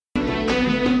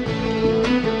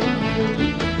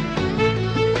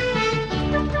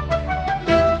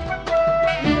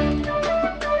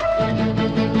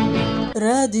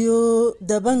راديو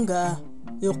دبنقا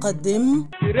يقدم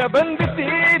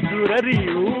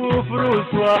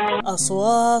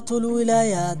اصوات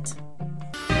الولايات.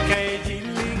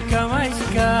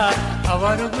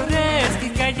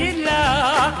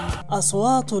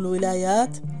 اصوات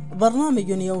الولايات برنامج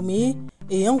يومي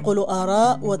ينقل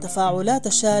آراء وتفاعلات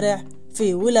الشارع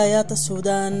في ولايات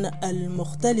السودان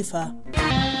المختلفة.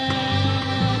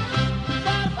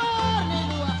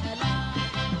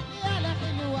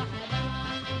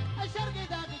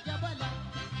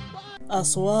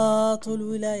 أصوات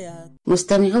الولايات.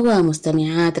 مستمعو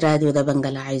ومستمعات راديو دبنقا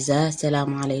الأعزاء،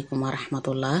 السلام عليكم ورحمة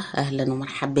الله. أهلا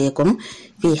ومرحبا بكم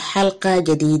في حلقة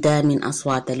جديدة من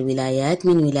أصوات الولايات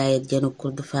من ولاية جنوب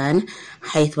كردفان،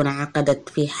 حيث انعقدت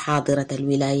في حاضرة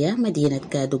الولاية مدينة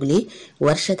كادوغلي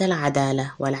ورشة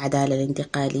العدالة والعدالة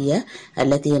الانتقالية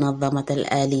التي نظمت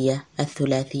الآلية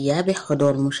الثلاثية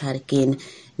بحضور مشاركين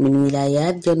من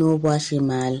ولايات جنوب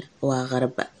وشمال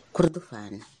وغرب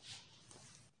كردفان.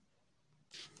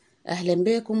 أهلا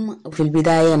بكم. في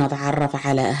البداية نتعرف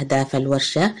على أهداف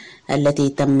الورشة التي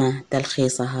تم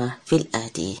تلخيصها في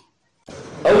الآتي.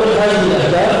 أول هذه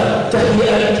الأهداف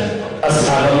تهيئة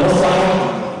أصحاب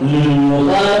المصلحة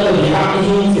للمطالبة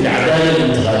بحقهم في العدالة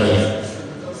الانتقالية.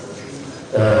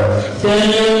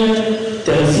 ثانيا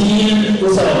تمثيل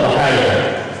أسر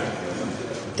الضحايا،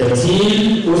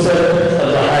 تمثيل أسر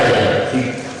الضحايا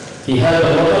في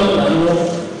هذا الوطن، لأنه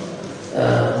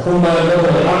هم لهم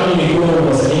الحق يكونوا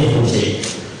مسؤولين في كل شيء.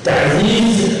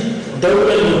 تعزيز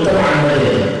دور المجتمع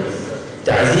المدني،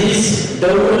 تعزيز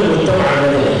دور المجتمع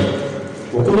المدني،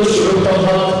 وكل الشعوب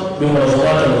تنهض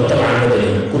بمنظمات المجتمع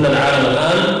المدني. كل العالم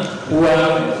الآن هو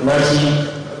ماشي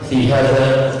في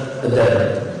هذا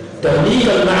الدرب. تمليك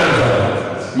المعرفة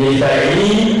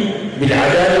للفاعلين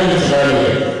بالعدالة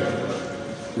الانتقالية.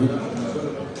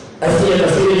 أسئلة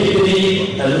كثيرة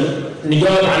جدا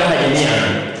نجاوب عليها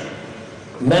جميعا.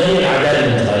 ما هي العدالة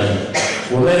الانتقالية؟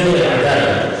 وما هي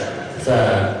العدالة؟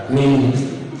 فمن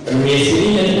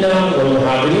الميسرين لنا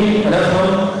والمحاضرين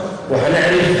هنفهم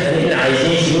وحنعرف أننا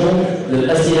عايزين شنو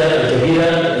للأسئلة الكبيرة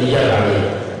الإجابة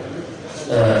عليها.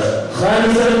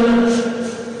 خامساً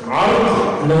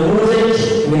عرض نموذج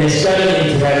من أشكال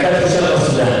الانتهاكات في شرق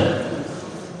السودان.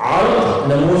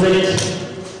 عرض نموذج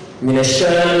من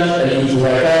أشكال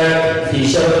الانتهاكات في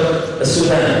شرق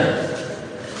السودان.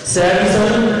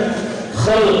 سادساً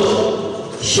خلق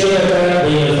شبكة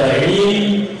بين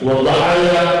الفاعلين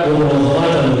والضحايا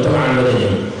ومنظمات المجتمع المدني.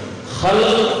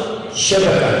 خلق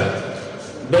شبكة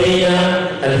بين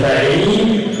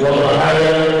الفاعلين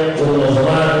والضحايا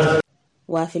والمنظمات.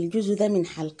 وفي الجزء ذا من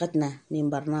حلقتنا من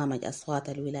برنامج أصوات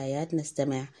الولايات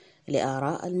نستمع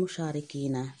لآراء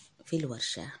المشاركين في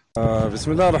الورشة.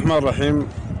 بسم الله الرحمن الرحيم.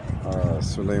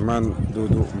 سليمان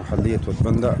دودو، محلية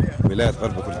دبنقا، ولاية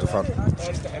غرب كردفان.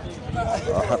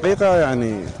 حقيقة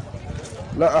يعني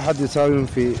لا أحد يساوم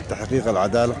في تحقيق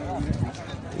العدالة،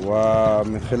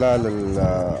 ومن خلال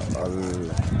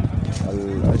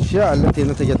الأشياء التي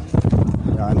نتجت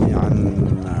يعني عن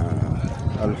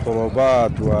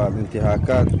الحروبات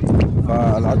والانتهاكات،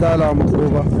 فالعدالة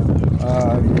مطلوبة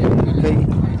لكي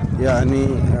يعني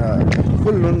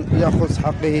كل يأخذ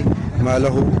حقه ما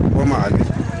له وما عليه.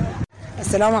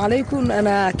 السلام عليكم.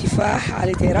 أنا كفاح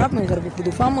علي تيراب من غرب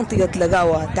كردفان، منطقة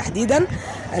لقاوة تحديدا،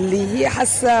 اللي هي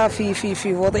حاسة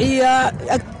في وضعية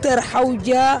أكثر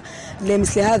حوجة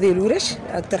لمثل هذه الورش،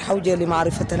 أكثر حوجة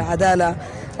لمعرفة العدالة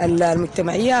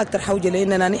المجتمعية، أكثر حوجة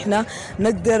لأننا نحن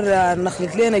نقدر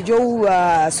نخلق لنا جو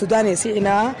السودان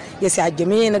يسع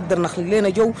الجميع، نقدر نخلق لنا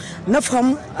جو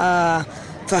نفهم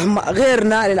فهم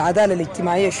غيرنا للعدالة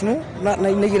الاجتماعية شنو،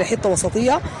 نجي لحتة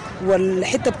وسطية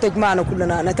والحتة بتجمعنا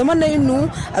كلنا. نتمنى إنه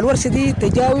الورشة دي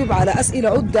تجاوب على أسئلة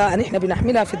عدة نحن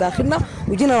بنحملها في داخلنا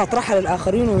وجينا نطرحها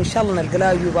للآخرين، وإن شاء الله نلقى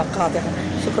لها جواب قاطعة.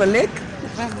 شكرا لك.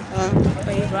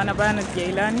 طيب أنا بانت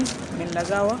جيلاني من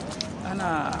لقاوة.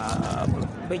 أنا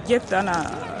بجد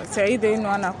أنا سعيدة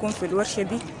إنه أنا أكون في الورشة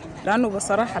دي، لأنه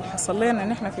بصراحة اللي حصل لنا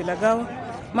نحن في لقاوة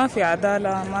ما في عدالة،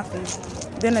 ما في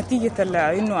ده نتيجة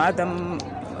إنه عدم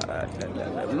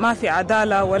ما في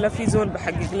عدالة ولا في زول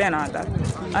بحقق لنا عدالة.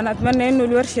 أنا أتمنى إنه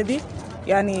الورشة دي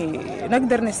يعني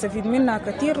نقدر نستفيد منها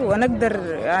كتير، ونقدر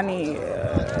يعني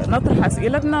نطرح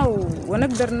أسئلتنا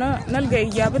ونقدر نلقى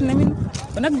إجابتنا منه،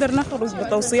 ونقدر نخرج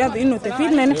بتوصيات إنه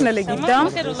تفيدنا نحن لقدام،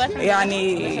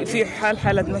 يعني في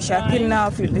حالة مشاكلنا،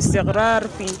 في الاستقرار،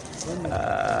 في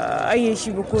أي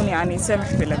شيء بيكون يعني سمح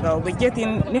في لقاء. وبجد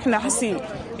نحن حسي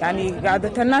يعني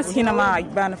قاعدة الناس هنا ما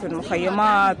عجبانا في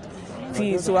المخيمات،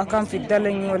 في سواء كان في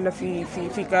الدلن ولا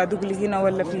في كادوغلي هنا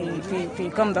ولا في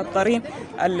كمد الطرين.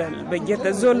 بجد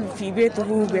الزول في بيته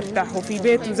هو بيرتاح، وفي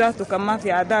بيته ذاته كان ما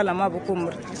في عدالة ما بكون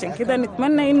مرتاح. عشان كده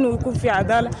نتمنى إنه يكون في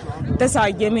عدالة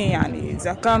تسعى الجميع، يعني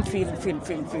إذا كان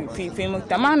في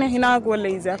مجتمعنا هناك، ولا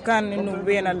إذا كان إنه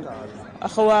بين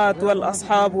الأخوات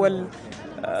والأصحاب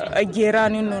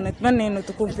والجيران، إنه نتمنى إنه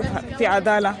تكون في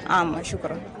عدالة عامة.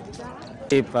 شكرا.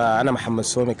 أنا محمد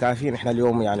سومي كافي. نحن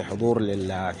اليوم يعني حضور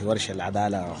في ورشة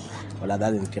العدالة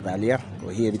والعدالة الانتقالية،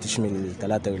 وهي بتشمل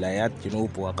 3 ولايات جنوب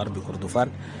وغرب كردفان،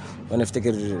 وأنا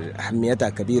أفتكر أهميتها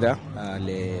كبيرة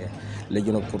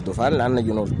لجنوب كردفان، لأن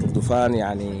جنوب كردفان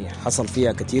يعني حصل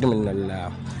فيها كثير من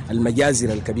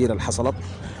المجازر الكبيرة اللي حصلت،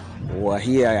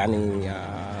 وهي يعني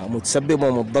متسببة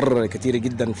ومتضررة كثيرة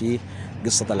جدا في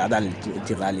قصة العدالة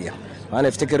الانتقالية. وأنا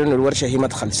أفتكر إنه الورشة هي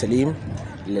مدخل سليم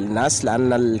للناس،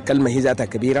 لأن الكلمة هي ذاتها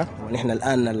كبيرة، ونحن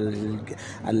الآن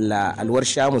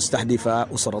الورشة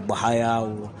مستهدفة أسر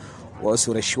الضحايا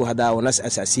وأسر الشهداء وناس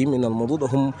أساسيين من الموضوع،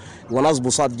 هم وناس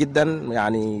بساط جدا.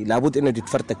 يعني لابد أنه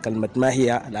تتفرتك كلمة ما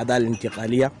هي العدالة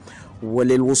الانتقالية،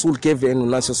 وللوصول كيف انه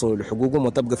الناس يصلوا لحقوقهم،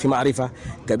 وتبقى في معرفة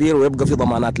كبيرة ويبقى في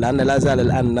ضمانات، لأن لا زال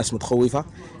الآن الناس متخوفة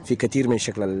في كثير من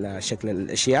شكل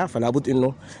الأشياء. فلا بد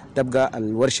انه تبقى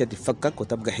الورشة تفكك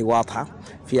وتبقى هي واضحة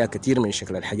فيها كثير من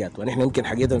شكل الحاجات. ونحن يمكن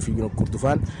حقيقة في جنوب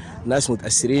كردفان ناس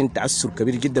متأثرين تأثر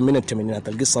كبير جدا من الثمانينات.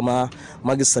 القصة ما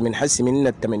قصة من حس من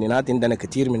الثمانينات، عندنا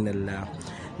كثير من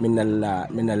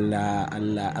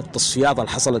التصفيات اللي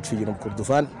حصلت في جنوب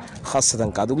كردفان، خاصة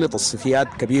كادوغلي، تصفيات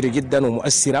كبيرة جدا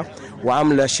ومؤثرة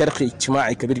وعاملة شرخ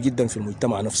اجتماعي كبير جدا في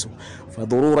المجتمع نفسه.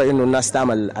 فضرورة إنه الناس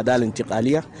تعمل عدالة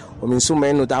انتقالية، ومن ثم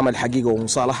إنه تعمل حقيقة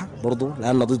ومصالحة برضو،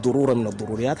 لأن دي ضرورة من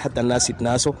الضروريات حتى الناس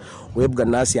يتناسوا، ويبقى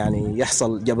الناس يعني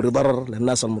يحصل جبر ضرر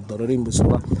للناس المتضررين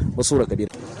بصورة كبيرة.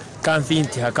 كان في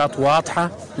انتهاكات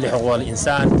واضحة لحقوق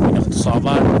الإنسان من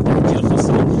اغتصابات وتهجير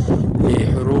الخصم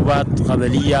لحروبات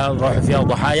قبلية راحوا فيها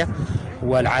ضحايا،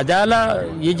 والعدالة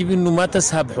يجب أنه ما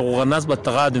تسهب حقوق الناس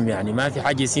بالتقادم. يعني ما في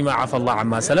حاجة اسمها عفى الله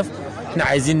عما سلف. احنا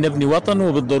عايزين نبني وطن،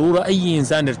 وبالضرورة أي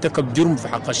إنسان ارتكب جرم في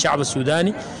حق الشعب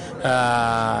السوداني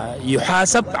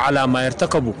يحاسب على ما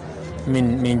يرتكبه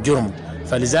من جرم.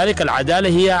 فلذلك العدالة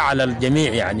هي على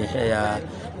الجميع، يعني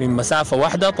من مسافة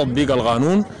واحدة تطبيق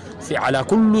القانون على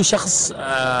كل شخص،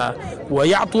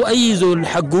 ويعطوا أي زول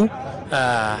حقه.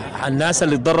 الناس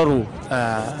اللي تضرروا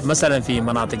مثلا في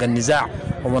مناطق النزاع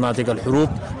ومناطق الحروب،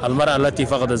 المرأة التي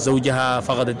فقدت زوجها،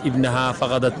 فقدت ابنها،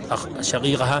 فقدت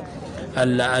شقيقها،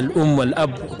 الأم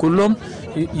والأب، كلهم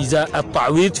إذا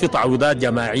التعويض في تعويضات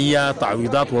جماعية،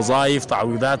 تعويضات وظائف،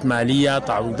 تعويضات مالية،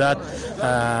 تعويضات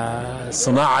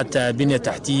صناعة بنية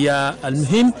تحتية.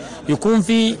 المهم يكون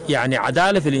في يعني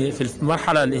عدالة في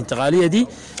المرحلة الانتقالية دي،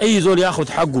 أي زول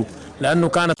يأخذ حقه لأنه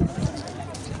كانت.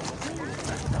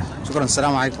 شكرا.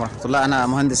 السلام عليكم ورحمة الله. أنا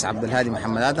مهندس عبد الهادي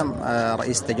محمد آدم،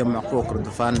 رئيس تجمع قوى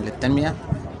كردفان للتنمية،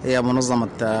 هي منظمة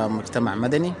مجتمع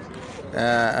مدني.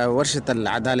 ورشة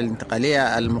العدالة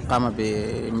الانتقالية المقامة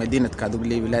بمدينة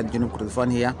كادوغلي ولاية جنوب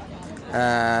كردفان هي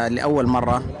لأول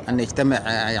مرة أن يجتمع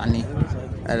يعني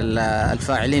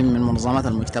الفاعلين من منظمات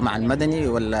المجتمع المدني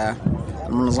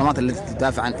والمنظمات التي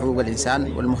تدافع عن حقوق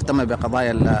الإنسان والمهتمة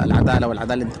بقضايا العدالة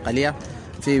والعدالة الانتقالية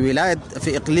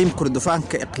في إقليم كردفان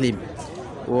كإقليم.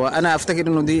 وأنا أفتكر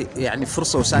إنه دي يعني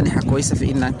فرصة وسانحة كويسة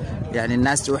في إن يعني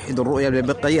الناس توحد الرؤية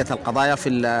ببقية القضايا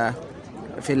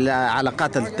في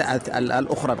العلاقات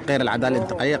الأخرى غير العدالة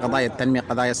الانتقالية، قضايا التنمية،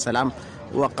 قضايا السلام،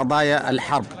 وقضايا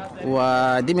الحرب.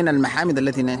 ودي من المحامد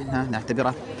التي نحن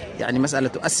نعتبرها يعني مسألة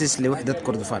تؤسس لوحدة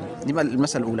كردفان. دي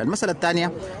المسألة الأولى. المسألة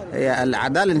الثانية،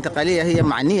 العدالة الانتقالية هي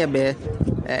معنية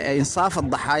بإنصاف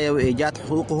الضحايا وإيجاد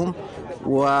حقوقهم،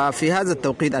 وفي هذا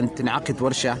التوقيت أن تنعقد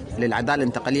ورشة للعدالة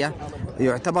الانتقالية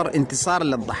يعتبر انتصار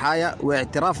للضحايا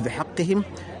واعتراف بحقهم،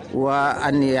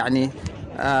 وأن يعني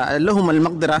لهم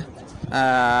المقدرة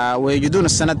ويجدون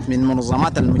السند من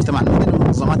منظمات المجتمع المدني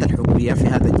والمنظمات الحقوقية في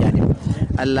هذا الجانب.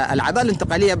 العدالة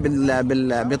الانتقالية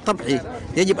بالطبع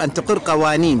يجب أن تقر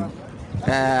قوانين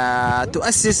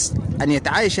تؤسس أن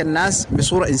يتعايش الناس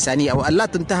بصورة إنسانية، أو أن لا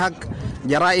تنتهك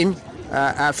جرائم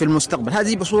في المستقبل.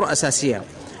 هذه بصورة أساسية.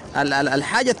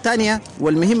 الحاجة الثانية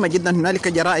والمهمة جدا، هنالك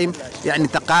جرائم يعني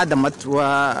تقادمت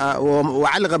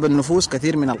وعلق بالنفوس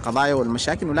كثير من القضايا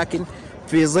والمشاكل، ولكن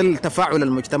في ظل تفاعل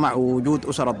المجتمع ووجود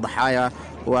أسر الضحايا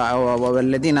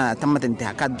والذين تمت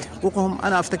انتهاكات بحقوقهم،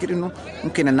 أنا أفتكر أنه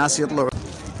ممكن الناس يطلعوا.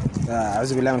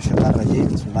 أعوذ بالله من الشيطان الرجيم.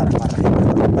 بسم الله الرحمن الرحيم.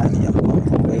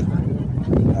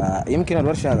 يمكن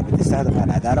الورشة بتستهدف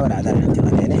العدالة والعدالة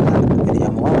الانتقالية.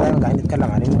 دائما قاعدين نتكلم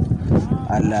عن إنه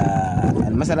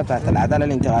المسألة بتاعت العدالة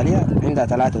الانتقالية عندها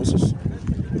 3 أسس.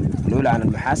 الأولى عن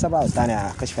المحاسبة،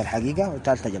 والثانية كشف الحقيقة،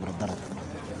 والثالثة جبر الضرر.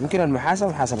 يمكن المحاسبة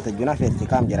محاسبة الجناح في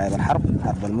ارتكاب جرائم الحرب،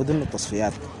 حرب المدن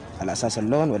والتصفيات على أساس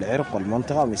اللون والعرق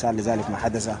والمنطقة، ومثال لذلك ما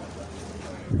حدث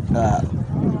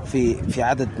في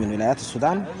عدد من ولايات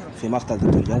السودان في مقتل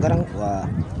دكتور جنقرن،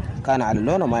 وكان على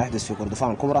اللون، وما يحدث في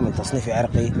كردفان الكبرى من تصنيف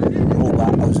عرقي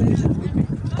عروبة أو زنوجة.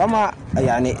 كما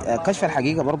يعني كشف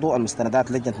الحقيقة برضو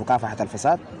المستندات لجنة مكافحة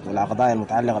الفساد والقضايا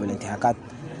المتعلقة بالانتهاكات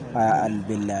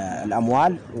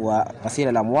بالأموال وغسيل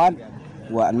الأموال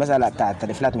والمسألة بتاعت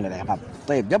الإفلات من العقاب.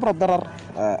 طيب، جبر الضرر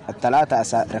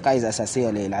الثلاثة ركائز أساسية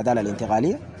للعدالة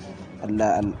الانتقالية.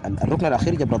 الركن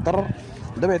الأخير جبر الضرر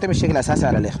ده بيعتمد بشكل أساسي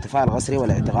على الاختفاء الغسري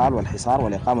والاعتقال والحصار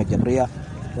والإقامة الجبرية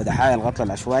وضحايا القتل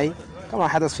العشوائي، كما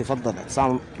حدث في فض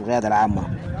اعتصام القيادة العامة.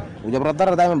 وجبر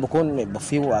الضرر دائما بيكون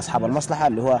فيه أصحاب المصلحة،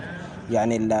 اللي هو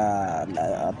يعني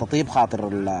تطيب خاطر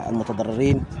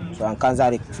المتضررين، سواء كان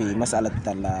ذلك في مسألة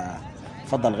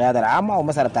فض القيادة العامة أو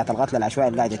مسألة بتاعت القتل العشوائي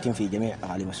اللي قاعد يتم في جميع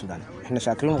أقاليم السودان. إحنا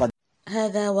شاكرين.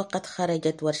 هذا وقد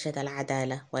خرجت ورشة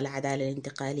العدالة والعدالة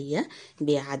الانتقالية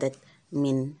بعدد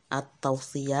من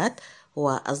التوصيات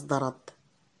وأصدرت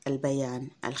البيان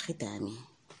الختامي.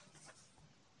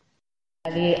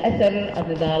 لأثر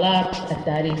النضالات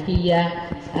التاريخية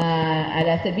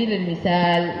على سبيل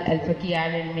المثال الفكية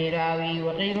الميراوي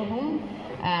وغيرهم،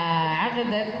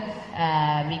 عقدت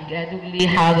ميكادولي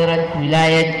حاضرة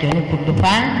ولاية جنوب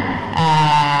كردفان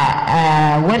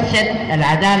ورشة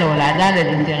العدالة والعدالة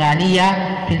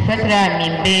الانتقالية في الفترة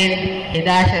من بين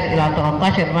 11 إلى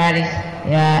 13 مارس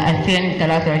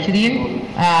 2023،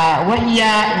 وهي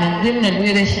من ضمن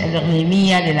الورش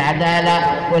الإقليمية للعدالة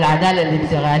والعدالة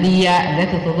الانتقالية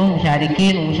التي تضم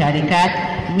مشاركين ومشاركات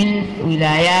من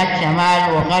ولايات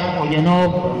شمال وغرب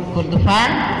وجنوب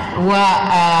كردفان،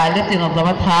 والتي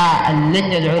نظمتها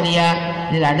اللجنة العليا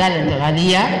للعدالة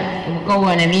الانتقالية،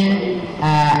 مكونة من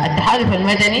التحالف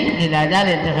المدني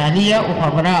للعدالة الانتقالية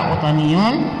وخبراء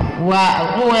وطنيون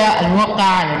والقوى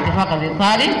الموقعة على الاتفاق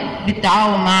الإطاري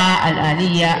بالتعاون مع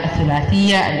الآلية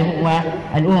الثلاثية اللي هو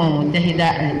الأمم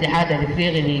المتحدة، الاتحاد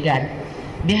الإفريقي للإيجاد،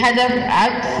 بهدف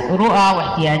عكس رؤى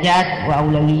واحتياجات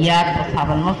وأولويات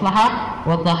أصحاب المصلحة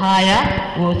والضحايا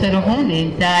وأسرهم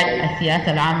لإنتاج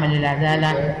السياسة العامة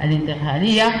للعدالة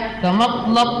الانتقالية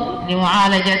كمطلب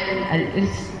لمعالجة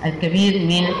الإرث الكبير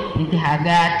من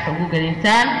انتهاكات حقوق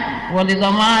الإنسان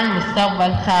ولضمان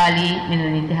مستقبل خالي من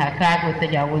الانتهاكات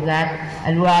والتجاوزات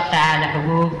الواقعة على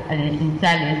حقوق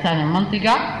الإنسان لإنسان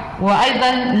المنطقة،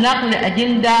 وأيضا نقل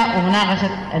أجندة ومناقشة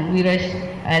الورش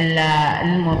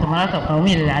المؤتمرات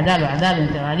القومية للعدالة والعدالة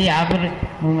الانتقالية عبر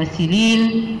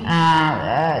ممثلين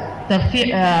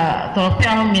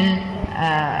ترفيعهم من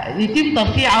يتم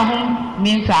ترفيعهم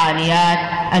من فعاليات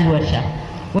الورشة.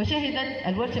 وشهدت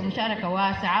الورشة مشاركة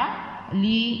واسعة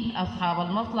لأصحاب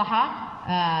المصلحة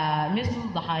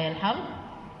مثل ضحايا الحرب،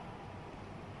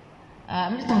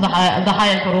 مثل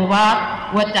ضحايا الحروبات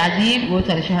والتعذيب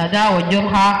وأسر الشهداء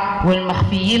والجرحى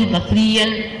والمخفيين قسريا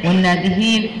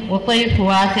والنازحين، وطيف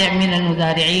واسع من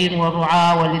المزارعين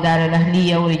والرعاة والإدارة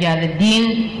الأهلية ورجال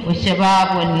الدين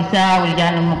والشباب والنساء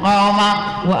ورجال المقاومة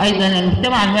وأيضا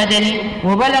المجتمع المدني.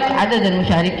 وبلغ عدد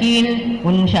المشاركين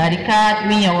والمشاركات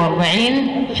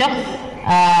 140 شخص،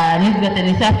 نسبة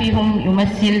النساء فيهم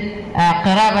يمثل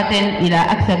قرابة إلى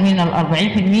أكثر من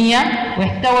 40%.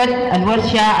 واحتوت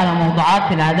الورشة على موضوعات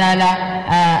في العدالة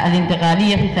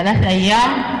الانتقالية في 3 أيام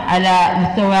على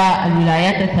مستوى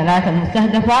الولايات الثلاث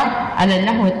المستهدفة على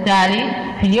النحو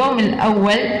التالي. في اليوم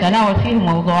الأول تناول فيه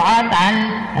موضوعات عن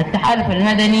التحالف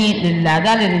المدني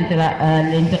للعدالة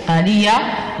الانتقالية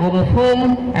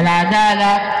ومفهوم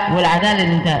العدالة والعدالة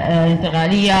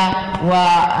الانتقالية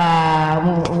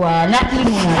ونقل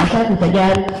مناقشات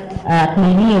وتجارب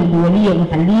إقليمية ودولية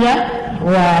ومحلية.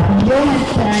 وفي اليوم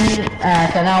الثاني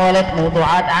تناولت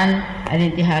موضوعات عن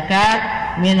الانتهاكات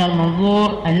من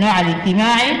المنظور النوع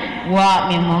الاجتماعي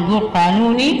ومن منظور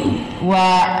قانوني،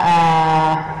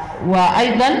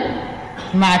 وأيضا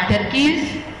مع التركيز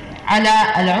على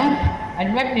العنف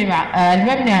المبني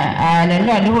على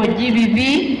النوع اللي هو GBV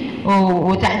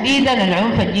وتحديدا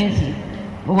العنف الجنسي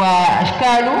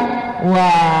وأشكاله.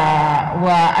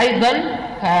 وأيضا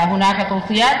هناك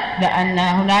توصيات بأن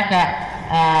هناك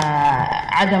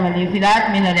عدم الانفلات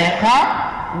من العقاب،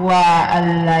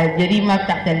 والجريمة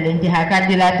تحت الانتهاكات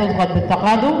دي لا تضغط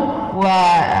بالتقادم،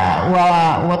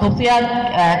 وتوصيات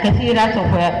كثيرة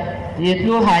سوف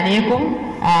يتلوها عليكم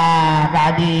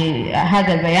بعد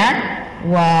هذا البيان.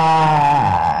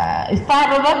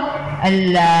 واستعرضت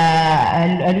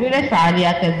الورش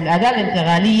فعاليات العدالة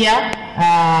الانتقالية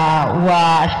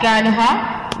وأشكالها،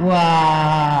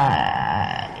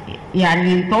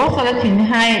 يعني توصلت في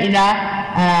النهاية إلى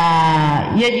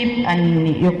يجب أن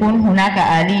يكون هناك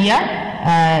آلية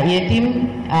يتم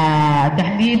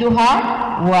تحديدها،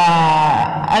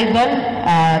 وأيضا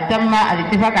تم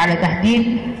الاتفاق على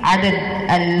تحديد عدد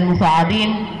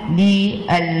المصعدين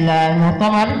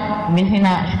للمؤتمر. من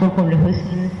هنا أشكركم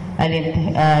لحسن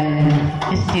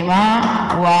الاستماع،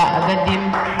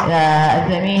 وأقدم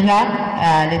الزميلة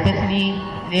لتتلي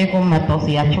لكم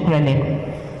التوصيات. شكرا لكم.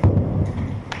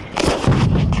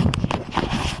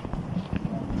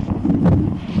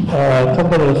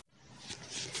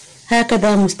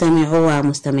 هكذا مستمعو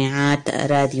ومستمعات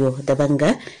راديو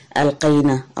دبنقا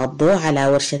ألقينا الضوء على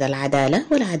ورشة العدالة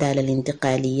والعدالة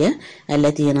الانتقالية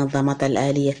التي نظمت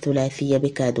الآلية الثلاثية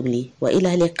بكادولي.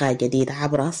 وإلى لقاء جديد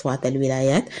عبر أصوات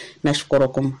الولايات.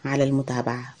 نشكركم على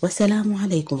المتابعة، والسلام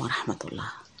عليكم ورحمة الله.